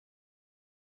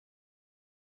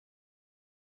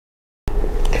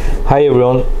Hi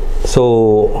everyone, so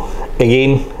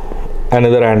again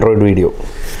another Android video.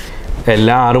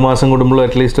 എല്ലാ 6 മാസം കൂടുമ്പോൾ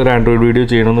അറ്റ്ലീസ്റ്റ് ഒരു ആൻഡ്രോയിഡ് വീഡിയോ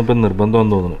ചെയ്യണമെന്ന് ഇപ്പം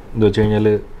നിർബന്ധമെന്ന് തോന്നുന്നു. എന്താ വെച്ച് കഴിഞ്ഞാൽ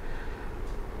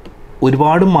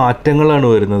ഒരുപാട് മാറ്റങ്ങളാണ്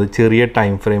വരുന്നത് ചെറിയ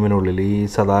ടൈം ഫ്രെയിമിനുള്ളിൽ. ഈ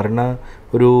സാധാരണ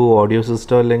ഒരു ഓഡിയോ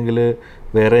സിസ്റ്റം അല്ലെങ്കിൽ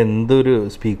വേറെ എന്തൊരു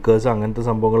സ്പീക്കേഴ്സ് അങ്ങനത്തെ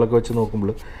സംഭവങ്ങളൊക്കെ വെച്ച്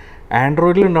നോക്കുമ്പോൾ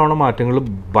ആൻഡ്രോയിഡിൽ ഉണ്ടാവുന്ന മാറ്റങ്ങൾ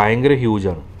ഭയങ്കര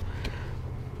ഹ്യൂജാണ്.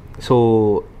 സോ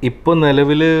ഇപ്പോൾ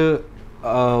നിലവിൽ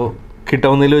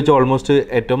കിട്ടാവുന്നതിൽ വെച്ച് ഓൾമോസ്റ്റ്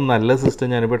ഏറ്റവും നല്ല സിസ്റ്റം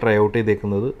ഞാനിപ്പോൾ ട്രൈ ഔട്ട്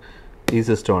ചെയ്തേക്കുന്നത് ഈ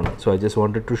സിസ്റ്റമാണ്. So I just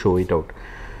wanted to show it out.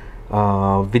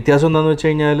 വ്യത്യാസം എന്താണെന്ന് വെച്ച്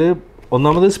കഴിഞ്ഞാൽ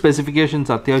ഒന്നാമത്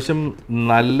സ്പെസിഫിക്കേഷൻസ് അത്യാവശ്യം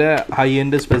നല്ല ഹൈ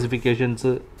എൻഡ്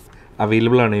സ്പെസിഫിക്കേഷൻസ്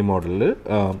അവൈലബിൾ ആണ് ഈ മോഡലിൽ.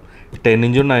 10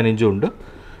 ഇഞ്ചും 9 ഇഞ്ചും ഉണ്ട്.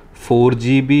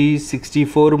 4GB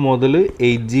 64 മുതൽ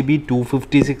 8GB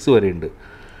 256 വരെ ഉണ്ട്.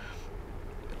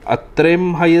 അത്രയും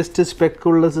ഹയസ്റ്റ് സ്പെക്ക്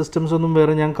ഉള്ള സിസ്റ്റംസ് ഒന്നും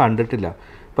വേറെ ഞാൻ കണ്ടിട്ടില്ല.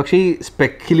 പക്ഷേ ഈ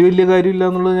സ്പെക്കിൽ വലിയ കാര്യമില്ല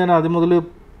എന്നുള്ളത് ഞാൻ ആദ്യം മുതൽ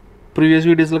പ്രീവിയസ്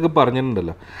വീഡിയോസിലൊക്കെ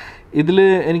പറഞ്ഞിട്ടുണ്ടല്ലോ. ഇതിൽ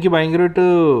എനിക്ക് ഭയങ്കരമായിട്ട്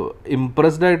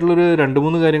ഇമ്പ്രസ്ഡ് ആയിട്ടുള്ളൊരു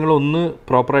 2-3 കാര്യങ്ങൾ. ഒന്ന്,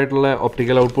 പ്രോപ്പറായിട്ടുള്ള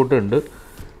ഒപ്റ്റിക്കൽ ഔട്ട്പുട്ട് ഉണ്ട്.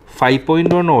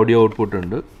 5.1 ഓഡിയോ ഔട്ട്പുട്ട്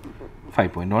ഉണ്ട്.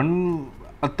 5.1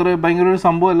 അത്ര ഭയങ്കര ഒരു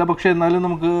സംഭവമല്ല, പക്ഷേ എന്നാലും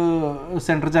നമുക്ക്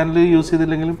സെൻട്രൽ ചാനൽ യൂസ്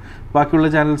ചെയ്തില്ലെങ്കിലും ബാക്കിയുള്ള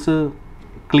ചാനൽസ്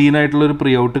ക്ലീൻ ആയിട്ടുള്ളൊരു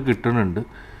പ്രീ ഔട്ട് കിട്ടുന്നുണ്ട്.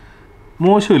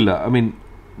 മോശമില്ല. ഐ മീൻ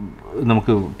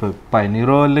നമുക്ക് ഇപ്പോൾ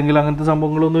പൈനീറോ അല്ലെങ്കിൽ അങ്ങനത്തെ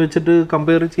സംഭവങ്ങളൊന്നും വെച്ചിട്ട്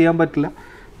കമ്പയർ ചെയ്യാൻ പറ്റില്ല.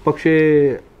 പക്ഷേ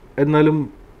എന്നാലും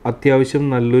അത്യാവശ്യം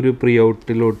നല്ലൊരു പ്രീ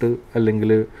ഔട്ടിലോട്ട്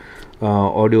അല്ലെങ്കിൽ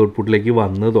ഓഡിയോ ഔട്ട്പുട്ടിലേക്ക്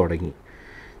വന്ന് തുടങ്ങി.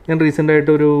 ഞാൻ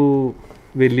റീസെൻ്റായിട്ടൊരു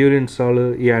വലിയൊരു ഇൻസ്റ്റാള്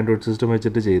ഈ ആൻഡ്രോയിഡ് സിസ്റ്റം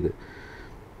വെച്ചിട്ട് ചെയ്ത്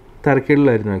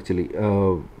തരക്കേടിലായിരുന്നു ആക്ച്വലി.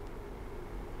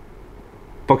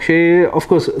 പക്ഷേ of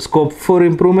course scope for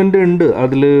improvement ഉണ്ട്.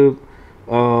 അതിൽ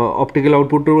ഒപ്റ്റിക്കൽ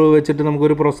ഔട്ട്പുട്ട് വെച്ചിട്ട്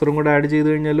നമുക്കൊരു പ്രൊസസ്സറും കൂടെ ആഡ് ചെയ്ത്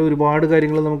കഴിഞ്ഞാൽ ഒരുപാട്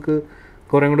കാര്യങ്ങൾ നമുക്ക്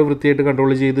കുറേ കൂടെ വൃത്തിയായിട്ട് കൺട്രോൾ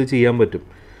ചെയ്ത് ചെയ്യാൻ പറ്റും.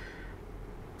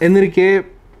 എന്നിരിക്കെ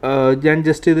ഞാൻ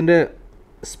ജസ്റ്റ് ഇതിൻ്റെ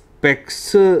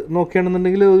സ്പെക്സ്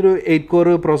നോക്കുകയാണെന്നുണ്ടെങ്കിൽ ഒരു 8 കോർ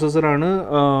പ്രോസസ്സറാണ്.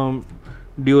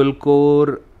 ഡ്യുവൽ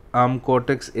കോർ ആം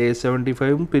കോർട്ടെക്സ്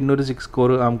A75 പിന്നെ ഒരു 6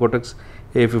 കോർ ആം കോർട്ടെക്സ്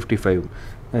A55,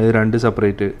 2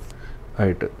 സെപ്പറേറ്റ്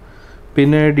ആയിട്ട്.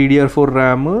 പിന്നെ DDR4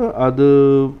 റാം, അത്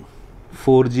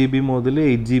 4GB മുതൽ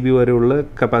 8GB വരെയുള്ള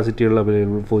കപ്പാസിറ്റികൾ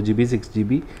available. 4GB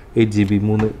 6GB 8GB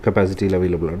 3 കപ്പാസിറ്റിയിൽ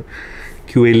available ആണ്.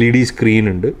 QLED സ്ക്രീൻ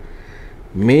ഉണ്ട്.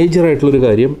 മേജറായിട്ടുള്ളൊരു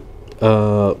കാര്യം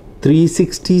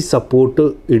 360 സപ്പോർട്ട്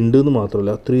ഉണ്ടെന്ന്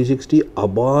മാത്രമല്ല, 360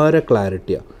 അപാര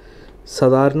ക്ലാരിറ്റിയാണ്.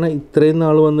 സാധാരണ ഇത്രയും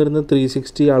നാൾ വന്നിരുന്ന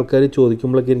 360 ആൾക്കാർ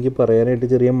ചോദിക്കുമ്പോഴൊക്കെ എനിക്ക് പറയാനായിട്ട്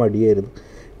ചെറിയ മടിയായിരുന്നു.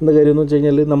 എന്താ കാര്യം എന്ന് വെച്ച്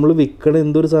കഴിഞ്ഞാൽ നമ്മൾ വിൽക്കണ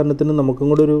എന്തൊരു സാധനത്തിനും നമുക്കും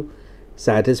കൂടെ ഒരു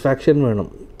സാറ്റിസ്ഫാക്ഷൻ വേണം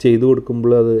ചെയ്തു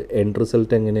കൊടുക്കുമ്പോൾ അത് എൻഡ്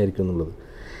റിസൾട്ട് എങ്ങനെയായിരിക്കും എന്നുള്ളത്.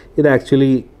 ഇത് ആക്ച്വലി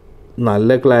നല്ല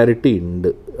ക്ലാരിറ്റി ഉണ്ട്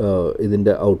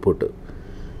ഇതിൻ്റെ ഔട്ട്പുട്ട്.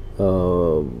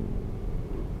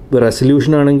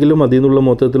 റെസല്യൂഷൻ ആണെങ്കിലും അതിൽ നിന്നുള്ള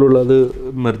മൊത്തത്തിലുള്ള അത്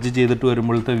മെർജ് ചെയ്തിട്ട്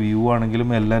വരുമ്പോഴത്തെ വ്യൂ ആണെങ്കിലും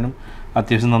എല്ലാനും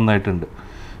അത്യാവശ്യം നന്നായിട്ടുണ്ട്.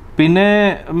 പിന്നെ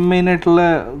മെയിനായിട്ടുള്ള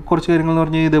കുറച്ച് കാര്യങ്ങൾ എന്ന്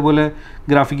പറഞ്ഞാൽ ഇതേപോലെ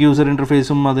ഗ്രാഫിക് യൂസർ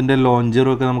ഇൻ്റർഫേസും അതിൻ്റെ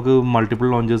ലോഞ്ചറും ഒക്കെ നമുക്ക് മൾട്ടിപ്പിൾ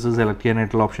ലോഞ്ചേഴ്സ് സെലക്ട്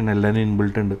ചെയ്യാനായിട്ടുള്ള ഓപ്ഷൻ എല്ലാവരും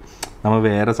ഇൻബിൽട്ട് ഉണ്ട്. നമ്മൾ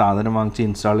വേറെ സാധനം വാങ്ങിച്ച്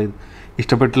ഇൻസ്റ്റാൾ ചെയ്ത്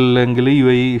ഇഷ്ടപ്പെട്ടില്ലെങ്കിൽ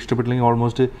UI, ഇഷ്ടപ്പെട്ടില്ലെങ്കിൽ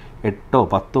ഓൾമോസ്റ്റ്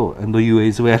 8-10 എന്തോ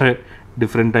UIs വേറെ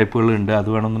ഡിഫറെൻറ്റ് ടൈപ്പുകളുണ്ട്. അത്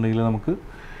വേണമെന്നുണ്ടെങ്കിൽ നമുക്ക്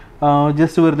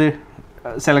ജസ്റ്റ് വെറുതെ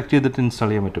സെലക്ട് ചെയ്തിട്ട് ഇൻസ്റ്റാൾ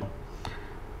ചെയ്യാൻ പറ്റും.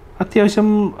 അത്യാവശ്യം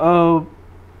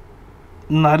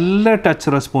നല്ല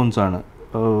ടച്ച് റെസ്പോൺസാണ്.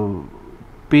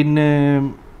 പിന്നെ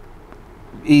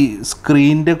ഈ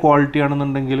സ്ക്രീനിൻ്റെ ക്വാളിറ്റി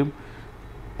ആണെന്നുണ്ടെങ്കിലും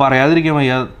പറയാതിരിക്കാൻ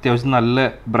വയ്യ. അത്യാവശ്യം നല്ല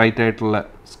ബ്രൈറ്റ് ആയിട്ടുള്ള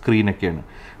സ്ക്രീനൊക്കെയാണ്.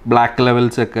 ബ്ലാക്ക്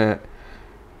ലെവൽസൊക്കെ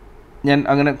ഞാൻ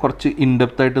അങ്ങനെ കുറച്ച്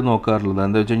ഇൻഡെപ്തായിട്ട് നോക്കാറുള്ളത്.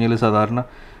 എന്താ വെച്ച് കഴിഞ്ഞാൽ സാധാരണ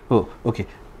ഓക്കെ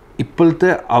ഇപ്പോഴത്തെ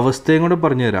അവസ്ഥയും കൂടെ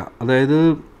പറഞ്ഞുതരാം. അതായത്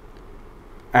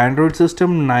ആൻഡ്രോയിഡ് സിസ്റ്റം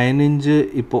 9 ഇഞ്ച്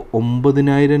ഇപ്പോൾ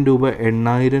 9,000 രൂപ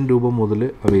 8,000 രൂപ മുതൽ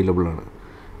അവൈലബിൾ ആണ്.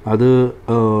 അത്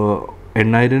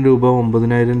 8,000 രൂപ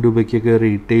 9,000 രൂപയ്ക്കൊക്കെ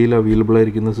റീറ്റെയിൽ അവൈലബിൾ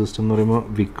ആയിരിക്കുന്ന സിസ്റ്റം എന്ന് പറയുമ്പോൾ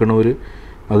വിൽക്കണവർ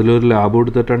അതിലൊരു ലാഭം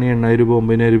എടുത്തിട്ടാണ് ഈ 8,000 രൂപ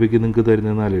 9,000 രൂപയ്ക്ക് നിങ്ങൾക്ക്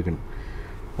തരുന്നതെന്ന് ആലോചിക്കണം.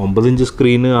 9 ഇഞ്ച്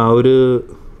സ്ക്രീന് ആ ഒരു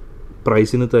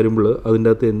പ്രൈസിന് തരുമ്പോൾ അതിൻ്റെ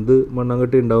അകത്ത് എന്ത്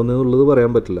മണ്ണാങ്കട്ടി ഉണ്ടാവുന്നതെന്നുള്ളത്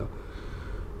പറയാൻ പറ്റില്ല.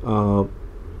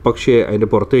 പക്ഷേ അതിൻ്റെ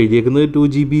പുറത്ത് എഴുതിയേക്കുന്നത്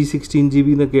 2GB 16GB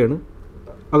എന്നൊക്കെയാണ്.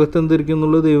 അകത്തെന്തിരിക്കും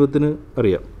എന്നുള്ളത് ദൈവത്തിന്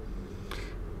അറിയാം.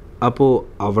 അപ്പോൾ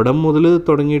അവിടെ മുതൽ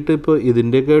തുടങ്ങിയിട്ട് ഇപ്പോൾ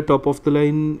ഇതിൻ്റെയൊക്കെ ടോപ്പ് ഓഫ് ദ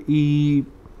ലൈൻ ഈ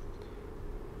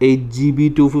 8GB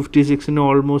 256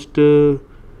 ഓൾമോസ്റ്റ്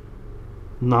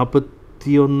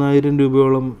 41,000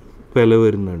 രൂപയോളം വില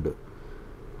വരുന്നുണ്ട്.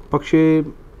 പക്ഷേ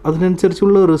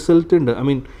അതിനനുസരിച്ചുള്ള റിസൾട്ട് ഉണ്ട്. ഐ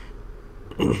മീൻ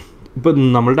ഇപ്പം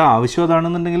നമ്മളുടെ ആവശ്യം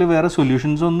അതാണെന്നുണ്ടെങ്കിൽ വേറെ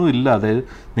സൊല്യൂഷൻസ് ഒന്നും ഇല്ല. അതായത്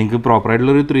നിങ്ങൾക്ക്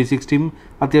പ്രോപ്പറായിട്ടുള്ളൊരു 360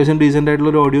 അത്യാവശ്യം ഡീസൻ്റ്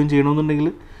ആയിട്ടുള്ളൊരു ഓഡിയോയും ചെയ്യണമെന്നുണ്ടെങ്കിൽ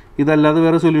ഇതല്ലാതെ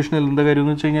വേറെ സൊല്യൂഷൻ ഇല്ല. എന്താ കാര്യം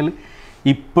എന്ന് വെച്ച് കഴിഞ്ഞാൽ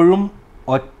ഇപ്പോഴും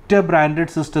ഒറ്റ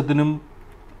ബ്രാൻഡഡ് സിസ്റ്റത്തിനും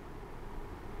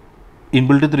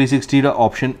ഇൻബിൽറ്റ് 360യുടെ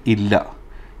ഓപ്ഷൻ ഇല്ല.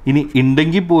 ഇനി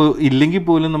ഇല്ലെങ്കിൽ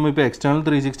പോലും നമ്മളിപ്പോൾ എക്സ്റ്റേണൽ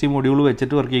 360 മൊഡ്യൂൾ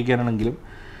വെച്ചിട്ട് വർക്ക് ചെയ്യിക്കാനാണെങ്കിലും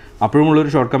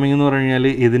അപ്പോഴുമുള്ളൊരു ഷോർട്ട് കമ്മിങ് എന്ന് പറഞ്ഞു കഴിഞ്ഞാൽ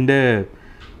ഇതിൻ്റെ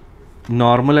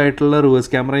നോർമലായിട്ടുള്ള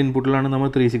റിവേഴ്സ് ക്യാമറ ഇൻപുട്ടിലാണ് നമ്മൾ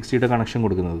 360യുടെ കണക്ഷൻ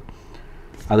കൊടുക്കുന്നത്.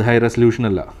 അത് ഹൈ റെസൊല്യൂഷൻ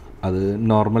അല്ല, അത്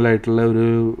നോർമലായിട്ടുള്ള ഒരു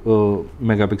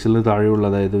മെഗാ പിക്സലിന് താഴെയുള്ള,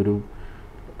 അതായത് ഒരു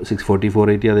 640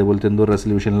 480 അതേപോലത്തെ എന്തോ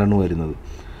റെസൊല്യൂഷനിലാണ് വരുന്നത്.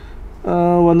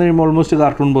 വന്നു കഴിയുമ്പോൾ ഓൾമോസ്റ്റ്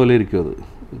കാർട്ടൂൺ പോലെ ഇരിക്കും അത്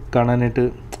കാണാനായിട്ട്.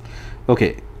 ഓക്കെ,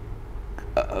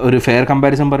 ഒരു ഫെയർ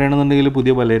കമ്പാരിസൺ പറയുകയാണെന്നുണ്ടെങ്കിൽ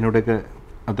പുതിയ ബലേനോടെയൊക്കെ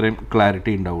അത്രയും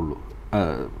ക്ലാരിറ്റി ഉണ്ടാവുള്ളൂ,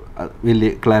 വലിയ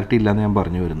ക്ലാരിറ്റി ഇല്ലയെന്ന് ഞാൻ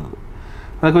പറഞ്ഞു വരുന്നത്.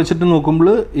 അതൊക്കെ വെച്ചിട്ട് നോക്കുമ്പോൾ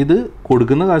ഇത്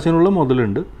കൊടുക്കുന്ന കാശിനുള്ള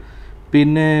മുതലുണ്ട്.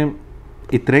 പിന്നെ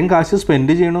ഇത്രയും കാശ്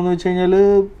സ്പെൻഡ് ചെയ്യണമെന്ന് വെച്ച് കഴിഞ്ഞാൽ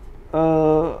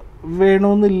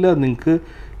വേണമെന്നില്ല, നിങ്ങൾക്ക്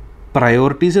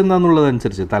പ്രയോറിറ്റീസ്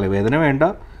എന്താണെന്നുള്ളതനുസരിച്ച്. തലവേദന വേണ്ട,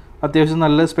 അത്യാവശ്യം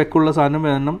നല്ല സ്പെക്കുള്ള സാധനം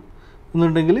വേണം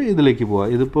എന്നുണ്ടെങ്കിൽ ഇതിലേക്ക് പോവാം.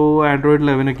 ഇതിപ്പോൾ ആൻഡ്രോയിഡ്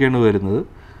 11ഒക്കെയാണ് വരുന്നത്.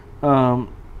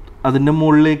 അതിൻ്റെ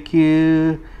മുകളിലേക്ക്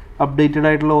അപ്ഡേറ്റഡ്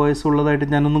ആയിട്ടുള്ള OS ഉള്ളതായിട്ട്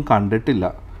ഞാനൊന്നും കണ്ടിട്ടില്ല.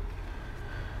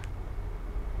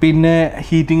 പിന്നെ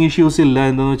ഹീറ്റിംഗ് ഇഷ്യൂസ് ഇല്ല.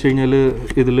 എന്താണെന്ന് വെച്ച് കഴിഞ്ഞാൽ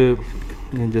ഇതിൽ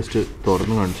ഞാൻ ജസ്റ്റ്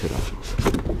തുറന്ന് കാണിച്ചു തരാം.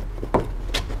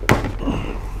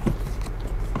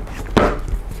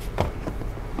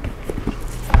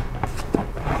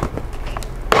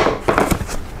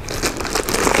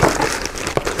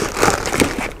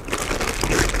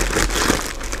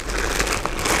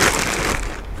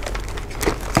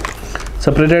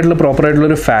 സെപ്പറേറ്റ് ആയിട്ടുള്ള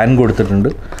പ്രോപ്പറായിട്ടുള്ളൊരു ഫാൻ കൊടുത്തിട്ടുണ്ട്.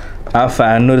 ആ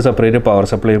ഫാനിന് ഒരു സെപ്പറേറ്റ് പവർ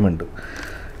സപ്ലൈയും ഉണ്ട്.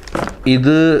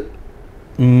 ഇത്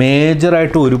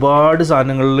മേജറായിട്ട് ഒരുപാട്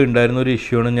സാധനങ്ങളിൽ ഉണ്ടായിരുന്ന ഒരു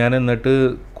ഇഷ്യൂ ആണ്. ഞാൻ എന്നിട്ട്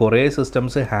കുറേ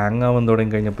സിസ്റ്റംസ് ഹാങ് ആവാൻ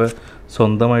തുടങ്ങി കഴിഞ്ഞപ്പോൾ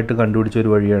സ്വന്തമായിട്ട് കണ്ടുപിടിച്ച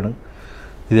ഒരു വഴിയാണ്.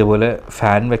 ഇതേപോലെ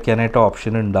ഫാൻ വെക്കാനായിട്ട്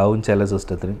ഓപ്ഷൻ ഉണ്ടാവും ചില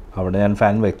സിസ്റ്റത്തിന്. അവിടെ ഞാൻ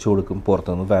ഫാൻ വെച്ച് കൊടുക്കും,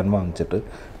 പുറത്തുനിന്ന് ഫാൻ വാങ്ങിച്ചിട്ട്.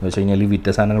 എന്ന് വെച്ച് കഴിഞ്ഞാൽ ഈ വിറ്റ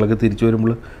സാധനങ്ങളൊക്കെ തിരിച്ചു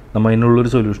വരുമ്പോൾ നമ്മൾ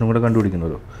അതിനുള്ളൊരു സൊല്യൂഷനും കൂടെ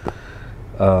കണ്ടുപിടിക്കണമല്ലോ.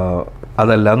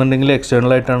 അതല്ലാന്നുണ്ടെങ്കിൽ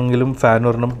എക്സ്റ്റേണലായിട്ടാണെങ്കിലും ഫാൻ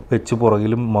ഒരെണ്ണം വെച്ച്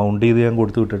പുറകിലും മൗണ്ട് ചെയ്ത് ഞാൻ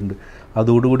കൊടുത്തു വിട്ടിട്ടുണ്ട്.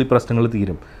 അതോടുകൂടി പ്രശ്നങ്ങൾ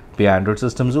തീരും. ഇപ്പോൾ ഈ ആൻഡ്രോയിഡ്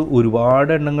സിസ്റ്റംസ്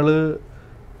ഒരുപാട് എണ്ണങ്ങൾ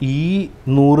ഈ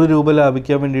 100 രൂപ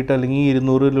ലാഭിക്കാൻ വേണ്ടിയിട്ട് അല്ലെങ്കിൽ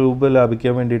 200 രൂപ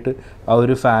ലാഭിക്കാൻ വേണ്ടിയിട്ട് ആ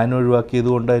ഒരു ഫാൻ ഒഴിവാക്കിയത്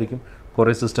കൊണ്ടായിരിക്കും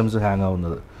കുറേ സിസ്റ്റംസ് ഹാങ്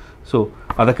ആവുന്നത്. സോ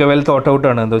അതൊക്കെ വെൽ തോട്ട്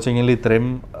ഔട്ടാണ്. എന്താ വെച്ച് കഴിഞ്ഞാൽ ഇത്രയും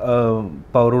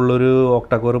പവറുള്ളൊരു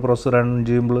Octa-Core പ്രോസസ്സർ റൺ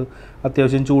ചെയ്യുമ്പോൾ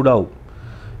അത്യാവശ്യം ചൂടാവും.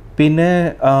 പിന്നെ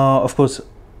ഓഫ് കോഴ്സ്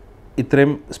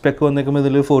ഇത്രയും സ്പെക്ക് വന്നേക്കുമ്പോൾ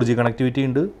ഇതിൽ 4G കണക്ടിവിറ്റി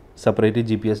ഉണ്ട്, സെപ്പറേറ്റ്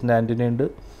GPS-ൻ്റെ ആൻറ്റിന ഉണ്ട്.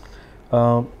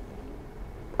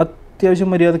 അത്യാവശ്യം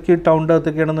മര്യാദയ്ക്ക് ടൗണിൻ്റെ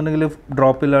അകത്തൊക്കെ ആണെന്നുണ്ടെങ്കിൽ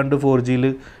ഡ്രോപ്പ് ഇല്ലാണ്ട് 4Gയിൽ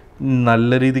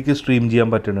നല്ല രീതിക്ക് സ്ട്രീം ചെയ്യാൻ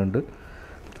പറ്റുന്നുണ്ട്.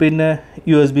 പിന്നെ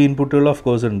USB ഇൻപുട്ടുകൾ ഓഫ്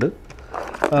കോഴ്സ് ഉണ്ട്.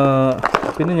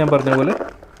 പിന്നെ ഞാൻ പറഞ്ഞ പോലെ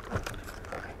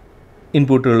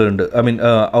ഇൻപുട്ടുകളുണ്ട്,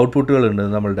 ഔട്ട്പുട്ടുകളുണ്ട്.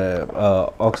 നമ്മളുടെ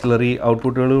ഓക്സിലറി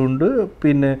ഔട്ട്പുട്ടുകളും ഉണ്ട്.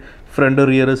 പിന്നെ front,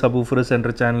 rear, subwoofer,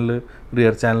 central channel,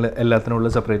 rear channel എല്ലാത്തിനുള്ള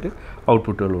separate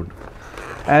ഔട്ട്പുട്ടുകളും ഉണ്ട്.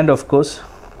 ആൻഡ് ഓഫ് കോഴ്സ്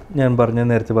ഞാൻ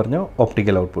നേരത്തെ പറഞ്ഞ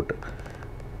ഒപ്റ്റിക്കൽ ഔട്ട്പുട്ട്.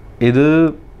 ഇത്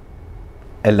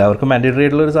എല്ലാവർക്കും മാൻഡേറ്ററി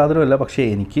ആയിട്ടുള്ളൊരു സാധനമല്ല, പക്ഷേ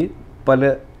എനിക്ക്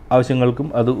പല ആവശ്യങ്ങൾക്കും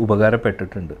അത്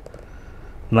ഉപകാരപ്പെട്ടിട്ടുണ്ട്.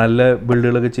 നല്ല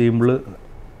ബിൽഡുകളൊക്കെ ചെയ്യുമ്പോൾ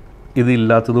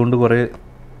ഇതില്ലാത്തതുകൊണ്ട് കുറേ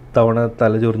തവണ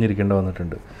തല ചൊറിഞ്ഞിരിക്കേണ്ടി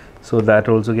വന്നിട്ടുണ്ട്. So that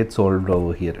also get solved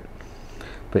over here.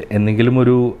 ഇപ്പോൾ എന്തെങ്കിലും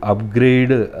ഒരു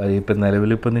അപ്ഗ്രേഡ്, ഇപ്പം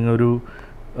നിലവിലിപ്പോൾ നിങ്ങളൊരു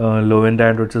low end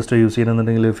Android system use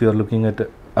ചെയ്യണമെന്നുണ്ടെങ്കിൽ if you are looking at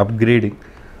upgrading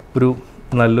ഒരു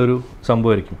നല്ലൊരു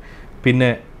സംഭവമായിരിക്കും. പിന്നെ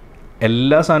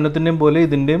എല്ലാ സാധനത്തിൻ്റെയും പോലെ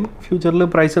ഇതിൻ്റെയും ഫ്യൂച്ചറിൽ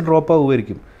പ്രൈസ് ഡ്രോപ്പ്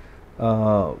ആവുമായിരിക്കും.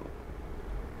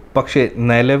 പക്ഷേ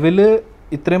നിലവിൽ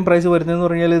ഇത്രയും പ്രൈസ് വരുന്നതെന്ന്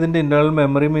പറഞ്ഞാൽ ഇതിൻ്റെ ഇൻറ്റേർണൽ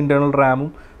മെമ്മറിയും ഇൻറ്റേർണൽ റാമും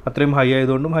അത്രയും ഹൈ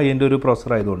ആയതുകൊണ്ടും ഹൈ എൻ്റെ ഒരു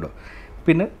പ്രോസസ്സർ ആയതുകൊണ്ടും.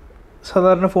 പിന്നെ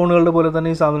സാധാരണ ഫോണുകളുടെ പോലെ തന്നെ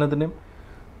ഈ സാധനത്തിൻ്റെയും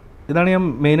ഇതാണ് ഞാൻ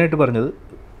മെയിനായിട്ട് പറഞ്ഞത്.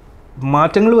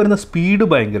 മാറ്റങ്ങൾ വരുന്ന സ്പീഡ്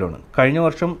ഭയങ്കരമാണ്. കഴിഞ്ഞ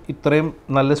വർഷം ഇത്രയും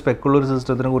നല്ല സ്പെക്കുള്ളൊരു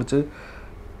സിസ്റ്റത്തിനെ കുറിച്ച്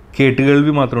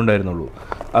കേട്ടുകേൾവി മാത്രമേ ഉണ്ടായിരുന്നുള്ളൂ.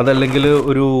 അതല്ലെങ്കിൽ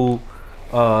ഒരു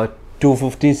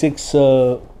 256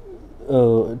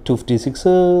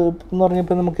 എന്ന്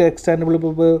പറഞ്ഞപ്പോൾ നമുക്ക് എക്സ്റ്റാൻഡബിൾ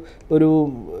ഇപ്പോൾ ഒരു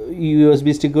USB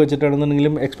സ്റ്റിക്ക്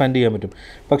വെച്ചിട്ടാണെന്നുണ്ടെങ്കിലും എക്സ്പാൻഡ് ചെയ്യാൻ പറ്റും.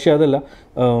 പക്ഷേ അതല്ല,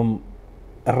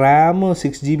 റാം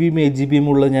 6GB 8GB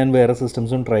ഉള്ള ഞാൻ വേറെ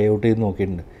സിസ്റ്റംസും ട്രൈ ഔട്ട് ചെയ്ത്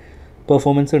നോക്കിയിട്ടുണ്ട്.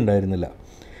 പെർഫോമൻസ് ഉണ്ടായിരുന്നില്ല.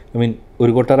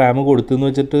 ഒരു കൊട്ട റാം കൊടുത്തെന്ന്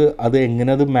വെച്ചിട്ട് അത്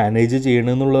എങ്ങനെ അത് മാനേജ്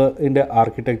ചെയ്യണമെന്നുള്ളതിൻ്റെ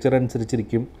ആർക്കിടെക്ചർ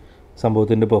അനുസരിച്ചിരിക്കും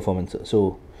സംഭവത്തിൻ്റെ performance. So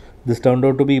this turned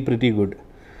out to B pretty good.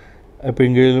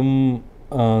 എപ്പോഴെങ്കിലും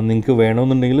നിങ്ങൾക്ക്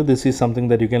വേണമെന്നുണ്ടെങ്കിൽ this is something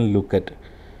that you can look at.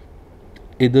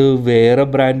 ഇത് വേറെ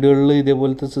ബ്രാൻഡുകളിൽ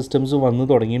ഇതേപോലത്തെ സിസ്റ്റംസ് വന്ന്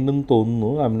തുടങ്ങിയിട്ടുണ്ടെന്ന്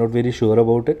തോന്നുന്നു. I am not very sure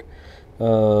about it.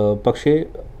 പക്ഷേ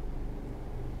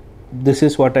this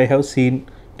is what I have seen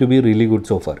to be really good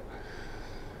so far.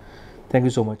 Thank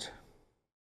you so much.